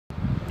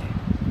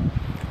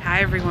Hi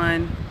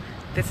everyone,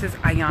 this is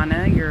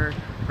Ayana, your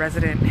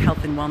resident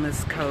health and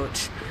wellness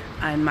coach,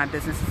 and my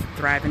business is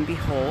Thrive and Be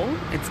Whole.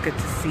 It's good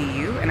to see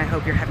you, and I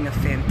hope you're having a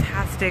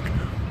fantastic,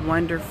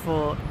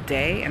 wonderful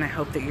day, and I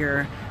hope that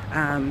you're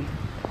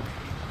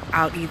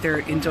out either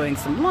enjoying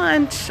some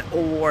lunch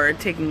or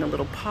taking a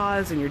little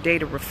pause in your day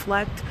to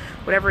reflect.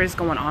 Whatever is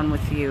going on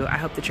with you, I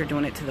hope that you're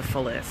doing it to the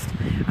fullest.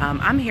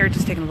 I'm here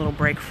just taking a little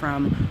break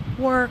from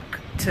work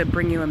to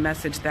bring you a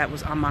message that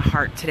was on my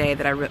heart today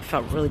that I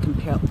felt really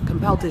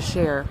compelled to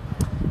share.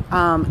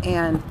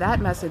 And that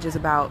message is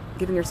about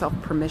giving yourself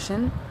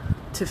permission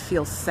to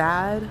feel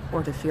sad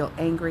or to feel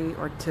angry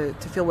or to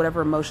feel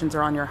whatever emotions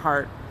are on your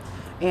heart.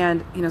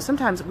 And,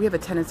 sometimes we have a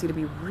tendency to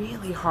be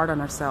really hard on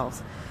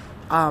ourselves.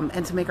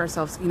 And to make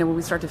ourselves, when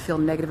we start to feel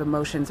negative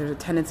emotions, there's a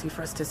tendency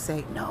for us to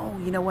say, no,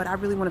 you know what, I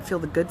really want to feel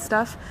the good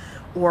stuff,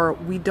 or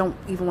we don't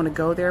even want to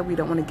go there. We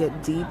don't want to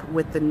get deep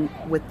with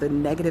the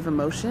negative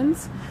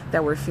emotions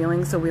that we're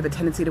feeling. So we have a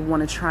tendency to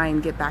want to try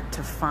and get back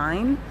to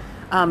fine.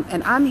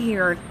 And I'm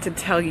here to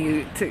tell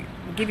you, to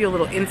give you a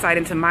little insight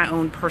into my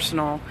own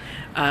personal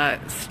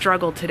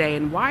struggle today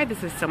and why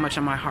this is so much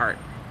on my heart.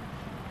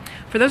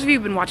 For those of you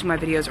who've been watching my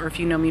videos, or if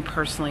you know me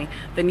personally,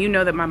 then you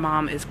know that my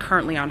mom is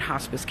currently on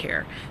hospice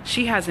care.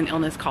 She has an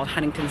illness called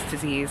Huntington's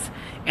disease,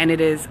 and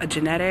it is a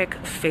genetic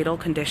fatal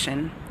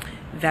condition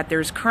that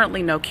there's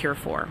currently no cure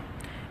for.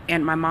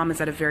 And my mom is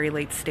at a very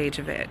late stage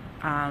of it.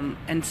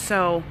 And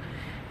so,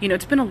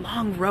 it's been a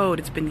long road.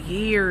 It's been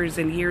years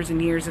and years and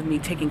years of me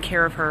taking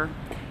care of her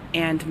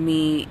and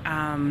me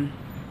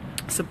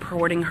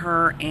supporting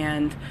her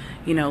and,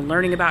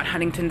 learning about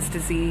Huntington's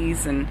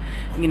disease. And,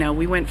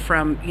 we went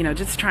from,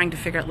 just trying to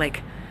figure out,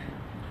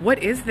 what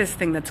is this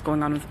thing that's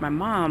going on with my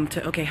mom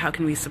to, okay, how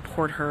can we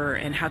support her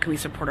and how can we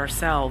support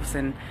ourselves?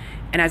 And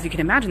as you can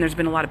imagine, there's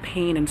been a lot of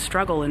pain and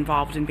struggle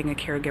involved in being a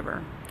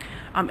caregiver.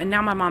 And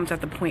now my mom's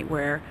at the point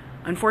where,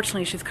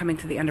 unfortunately, she's coming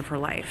to the end of her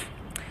life.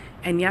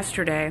 And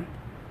yesterday,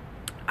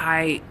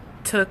 I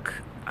took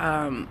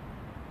a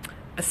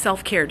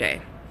self-care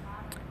day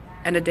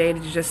and a day to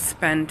just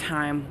spend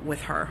time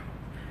with her.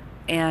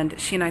 And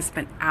she and I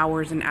spent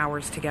hours and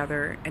hours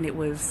together, and it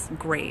was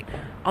great.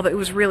 Although it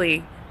was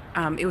really,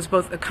 it was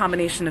both a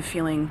combination of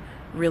feeling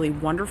really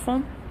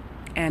wonderful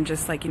and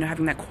just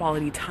having that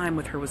quality time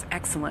with her was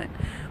excellent.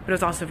 But it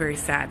was also very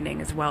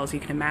saddening as well, as you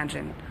can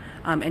imagine.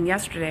 And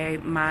yesterday,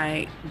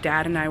 my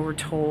dad and I were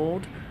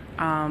told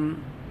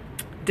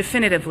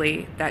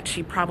definitively that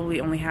she probably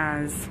only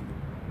has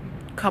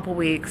a couple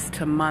weeks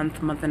to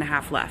month and a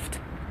half left.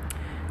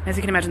 As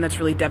you can imagine, that's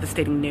really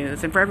devastating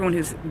news. And for everyone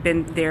who's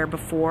been there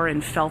before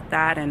and felt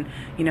that and,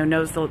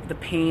 knows the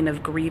pain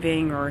of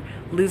grieving or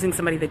losing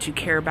somebody that you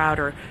care about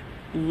or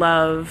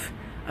love,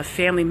 a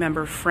family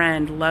member,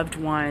 friend, loved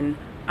one,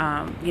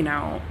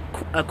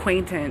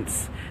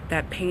 acquaintance,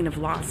 that pain of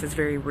loss is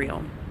very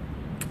real.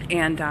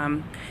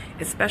 And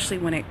especially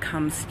when it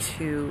comes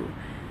to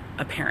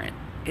a parent,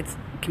 it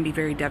can be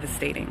very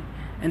devastating.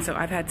 And so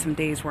I've had some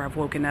days where I've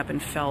woken up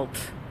and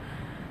felt,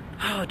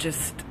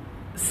 just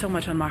so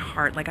much on my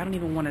heart. I don't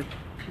even want to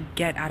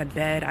get out of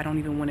bed. I don't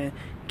even want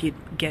to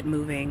get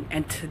moving.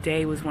 And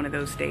today was one of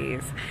those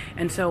days.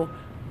 And so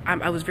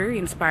I was very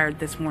inspired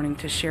this morning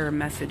to share a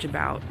message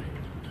about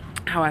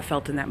how I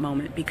felt in that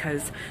moment,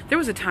 because there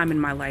was a time in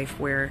my life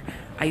where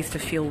I used to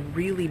feel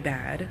really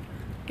bad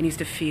and used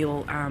to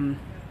feel,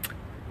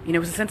 it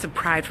was a sense of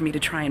pride for me to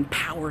try and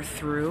power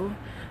through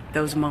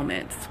those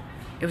moments.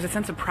 It was a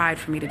sense of pride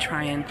for me to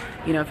try and,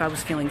 if I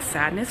was feeling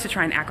sadness, to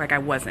try and act like I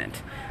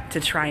wasn't, to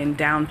try and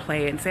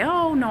downplay it and say,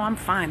 oh, no, I'm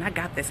fine. I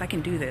got this. I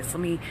can do this.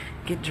 Let me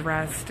get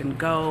dressed and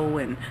go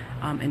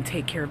and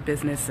take care of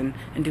business and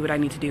do what I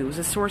need to do. It was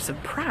a source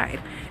of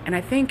pride. And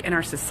I think in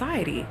our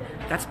society,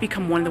 that's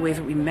become one of the ways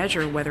that we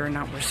measure whether or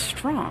not we're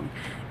strong,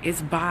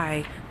 is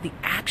by the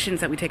actions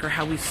that we take or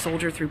how we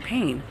soldier through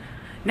pain.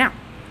 Now,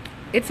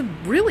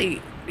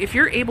 if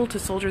you're able to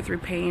soldier through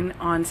pain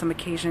on some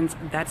occasions,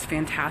 that's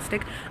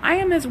fantastic. I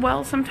am as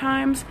well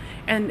sometimes,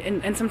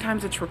 and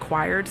sometimes it's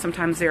required.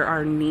 Sometimes there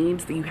are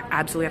needs that you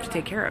absolutely have to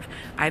take care of.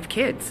 I have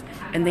kids,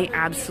 and they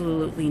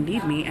absolutely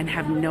need me and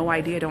have no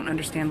idea, don't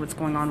understand what's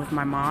going on with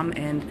my mom,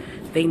 and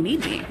they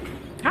need me.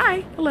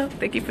 Hi, hello,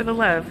 thank you for the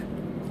love.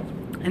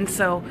 And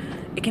so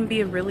it can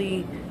be a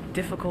really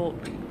difficult,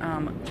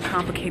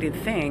 complicated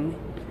thing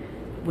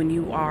when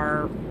you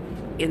are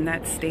in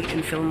that state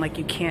and feeling like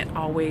you can't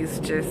always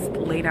just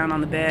lay down on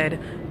the bed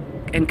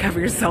and cover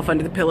yourself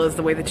under the pillows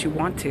the way that you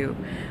want to.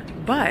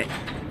 But,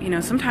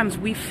 sometimes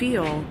we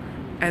feel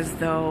as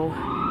though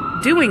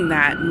doing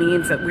that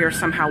means that we are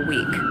somehow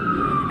weak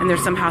and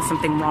there's somehow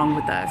something wrong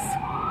with us.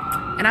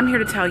 And I'm here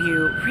to tell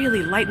you,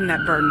 really lighten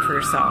that burden for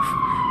yourself.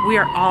 We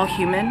are all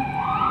human.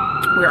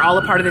 We are all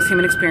a part of this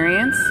human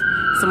experience.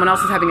 Someone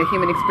else is having a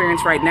human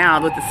experience right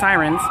now with the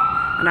sirens,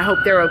 and I hope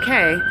they're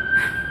okay.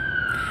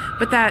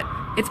 But that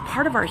it's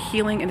part of our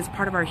healing, and it's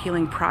part of our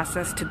healing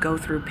process to go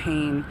through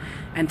pain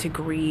and to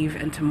grieve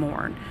and to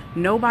mourn.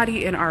 No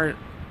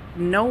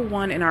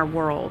one in our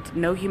world,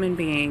 no human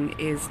being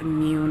is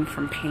immune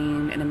from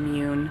pain and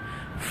immune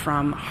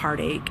from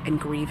heartache and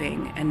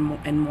grieving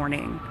and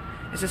mourning.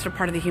 It's just a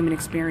part of the human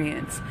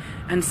experience.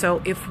 And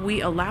so if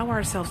we allow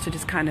ourselves to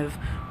just kind of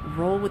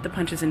roll with the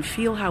punches and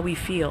feel how we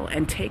feel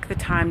and take the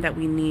time that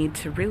we need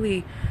to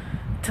really,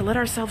 to let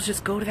ourselves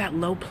just go to that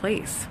low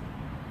place,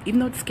 even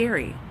though it's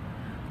scary.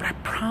 But I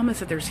promise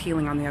that there's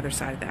healing on the other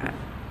side of that.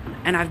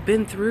 And I've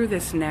been through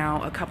this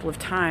now a couple of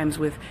times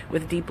with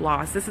deep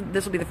loss. This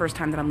will be the first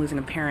time that I'm losing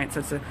a parent,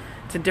 so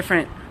it's a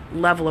different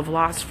level of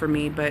loss for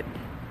me. But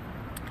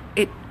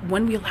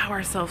when we allow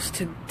ourselves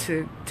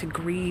to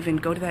grieve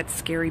and go to that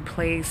scary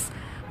place,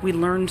 we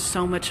learn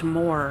so much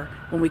more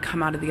when we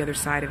come out of the other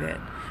side of it.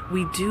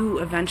 We do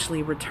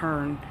eventually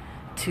return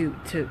to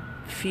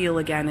feel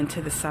again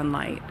into the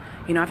sunlight.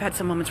 You know, I've had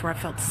some moments where I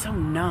felt so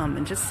numb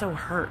and just so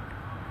hurt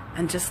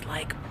and just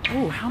like,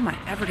 oh, how am I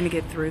ever going to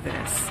get through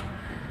this?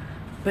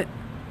 But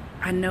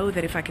I know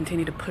that if I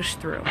continue to push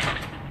through,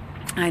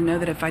 I know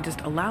that if I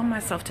just allow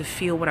myself to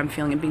feel what I'm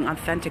feeling and being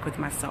authentic with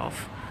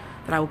myself,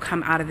 that I will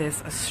come out of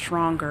this a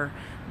stronger,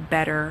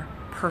 better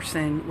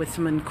person with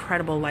some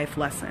incredible life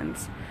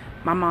lessons.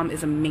 My mom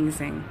is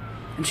amazing,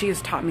 and she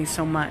has taught me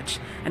so much.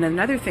 And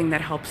another thing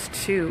that helps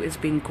too is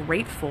being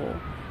grateful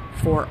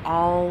for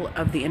all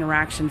of the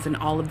interactions and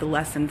all of the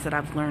lessons that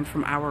I've learned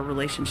from our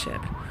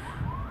relationship.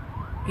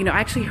 You know, I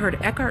actually heard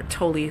Eckhart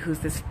Tolle, who's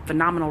this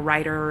phenomenal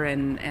writer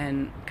and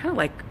kind of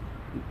like,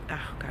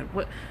 oh God,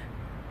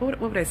 what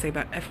would I say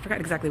about, I forgot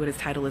exactly what his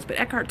title is, but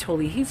Eckhart Tolle,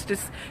 he's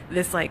just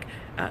this like,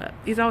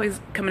 he's always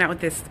coming out with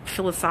this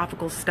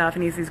philosophical stuff,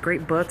 and he has these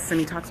great books, and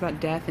he talks about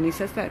death, and he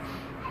says that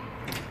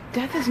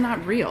death is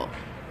not real.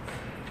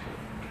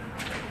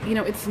 You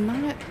know, it's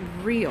not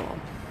real.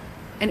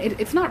 And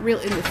it's not real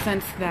in the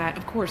sense that,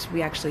 of course,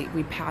 we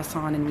pass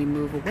on and we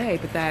move away,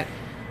 but that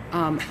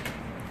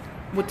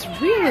what's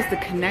real is the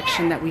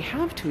connection that we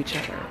have to each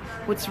other.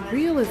 What's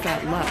real is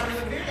that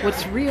love.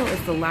 What's real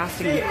is the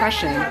lasting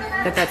impression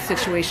that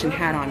situation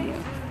had on you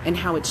and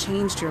how it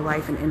changed your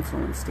life and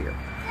influenced you.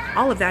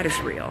 All of that is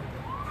real.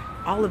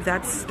 All of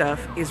that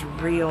stuff is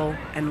real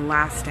and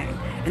lasting.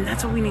 And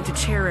that's what we need to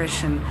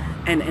cherish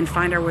and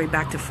find our way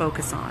back to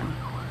focus on.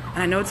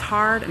 And I know it's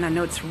hard and I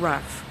know it's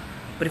rough,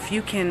 but if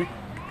you can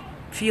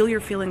feel your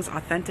feelings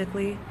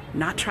authentically,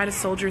 not try to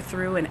soldier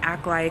through and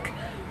act like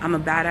I'm a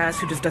badass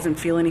who just doesn't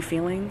feel any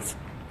feelings,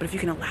 but if you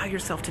can allow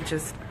yourself to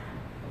just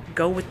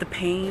go with the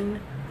pain,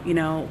 you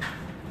know,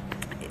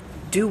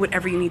 do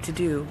whatever you need to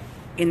do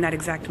in that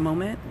exact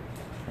moment,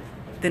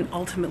 then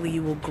ultimately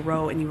you will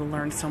grow and you will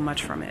learn so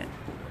much from it.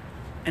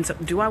 And so,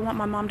 do I want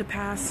my mom to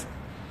pass?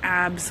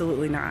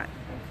 Absolutely not.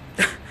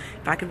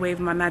 If I could wave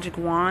my magic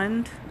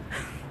wand,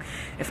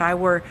 if I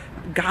were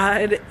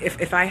God,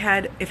 if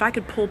I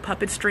could pull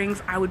puppet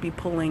strings, I would be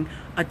pulling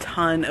a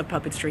ton of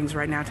puppet strings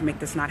right now to make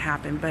this not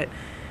happen. But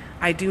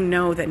I do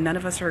know that none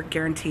of us are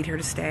guaranteed here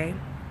to stay.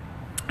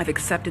 I've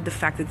accepted the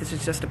fact that this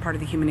is just a part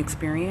of the human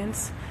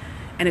experience,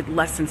 and it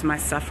lessens my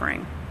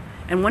suffering.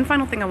 And one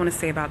final thing I want to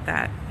say about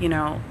that, you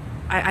know,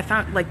 I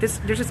found like this,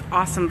 there's this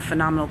awesome,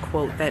 phenomenal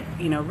quote that,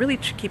 you know, really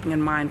keeping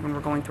in mind when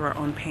we're going through our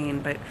own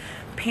pain, but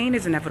pain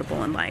is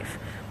inevitable in life,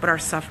 but our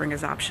suffering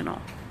is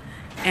optional.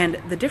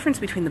 And the difference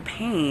between the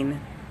pain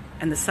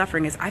and the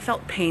suffering is I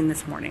felt pain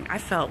this morning. I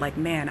felt like,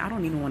 man, I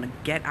don't even want to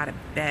get out of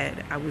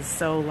bed. I was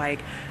so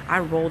like, I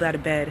rolled out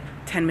of bed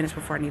 10 minutes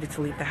before I needed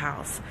to leave the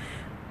house.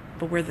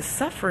 But where the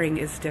suffering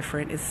is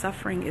different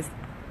is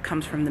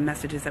comes from the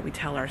messages that we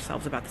tell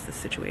ourselves about this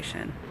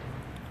situation.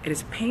 It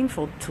is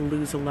painful to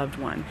lose a loved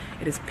one.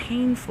 It is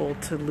painful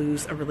to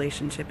lose a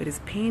relationship. It is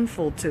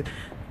painful to,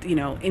 you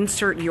know,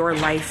 insert your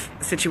life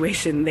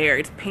situation there.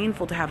 It's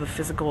painful to have a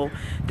physical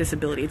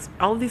disability.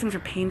 All of these things are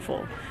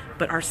painful,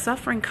 but our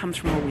suffering comes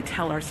from what we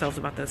tell ourselves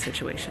about those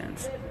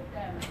situations.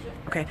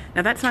 Okay,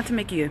 now that's not to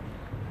make you,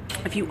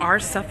 if you are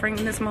suffering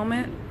in this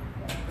moment,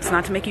 it's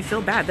not to make you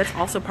feel bad. That's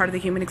also part of the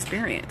human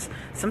experience.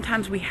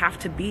 Sometimes we have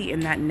to be in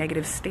that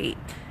negative state.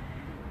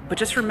 But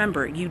just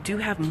remember, you do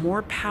have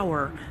more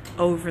power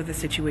over the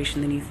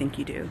situation than you think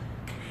you do.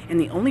 And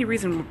the only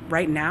reason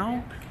right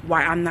now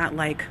why I'm not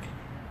like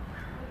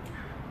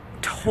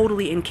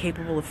totally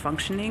incapable of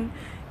functioning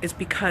is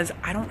because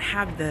I don't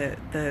have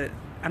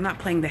I'm not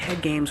playing the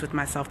head games with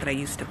myself that I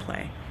used to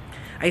play.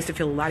 I used to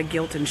feel a lot of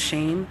guilt and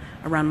shame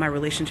around my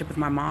relationship with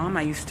my mom.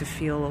 I used to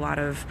feel a lot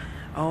of,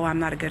 oh, I'm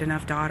not a good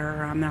enough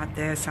daughter, I'm not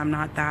this, I'm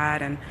not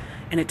that. And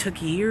it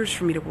took years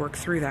for me to work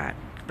through that.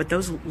 But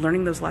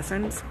learning those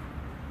lessons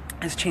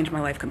has changed my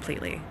life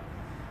completely.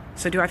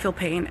 So do I feel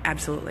pain?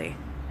 Absolutely.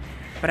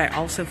 But I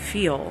also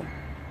feel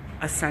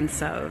a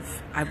sense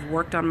of, I've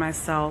worked on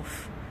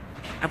myself,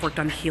 I've worked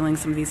on healing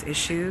some of these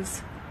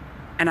issues,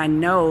 and I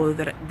know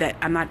that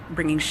I'm not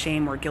bringing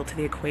shame or guilt to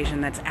the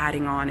equation that's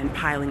adding on and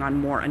piling on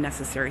more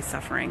unnecessary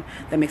suffering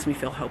that makes me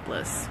feel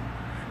hopeless.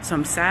 So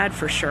I'm sad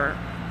for sure,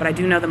 but I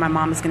do know that my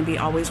mom is going to be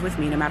always with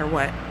me no matter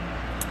what.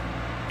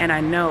 And I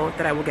know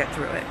that I will get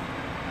through it.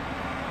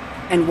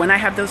 And when I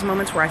have those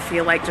moments where I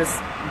feel like just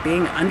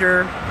being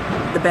under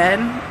the bed,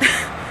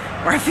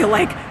 or I feel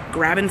like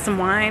grabbing some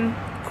wine,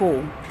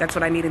 cool, that's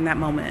what I need in that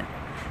moment.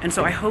 And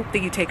so I hope that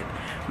you take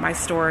my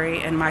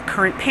story and my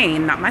current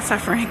pain, not my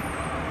suffering,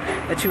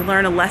 that you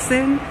learn a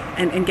lesson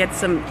and get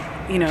some,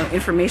 you know,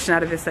 information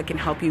out of this that can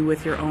help you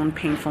with your own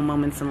painful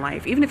moments in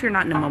life, even if you're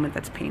not in a moment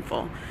that's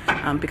painful,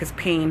 because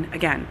pain,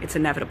 again, it's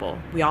inevitable.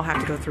 We all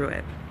have to go through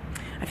it.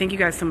 I thank you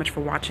guys so much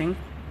for watching.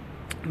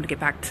 I'm gonna get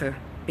back to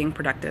being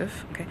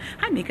productive. Okay.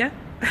 Hi, Mika.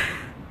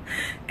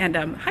 And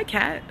hi,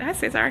 Kat. Hi,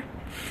 Cesar.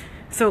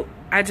 So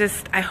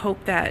I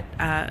hope that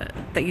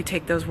that you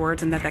take those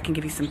words and that can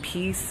give you some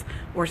peace,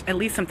 or at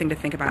least something to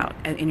think about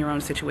in your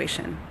own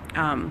situation.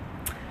 And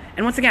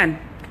once again,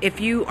 if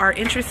you are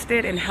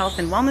interested in health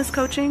and wellness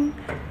coaching,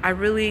 I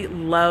really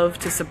love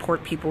to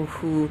support people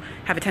who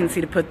have a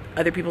tendency to put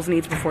other people's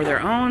needs before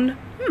their own.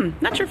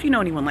 Not sure if you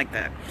know anyone like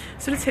that.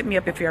 So just hit me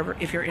up if you're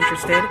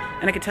interested,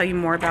 and I can tell you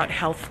more about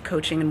health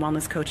coaching and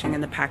wellness coaching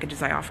and the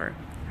packages I offer.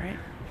 All right.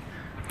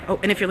 Oh,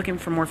 and if you're looking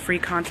for more free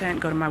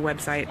content, go to my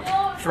website,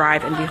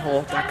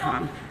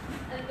 thriveandbewhole.com.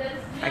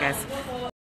 Bye, guys.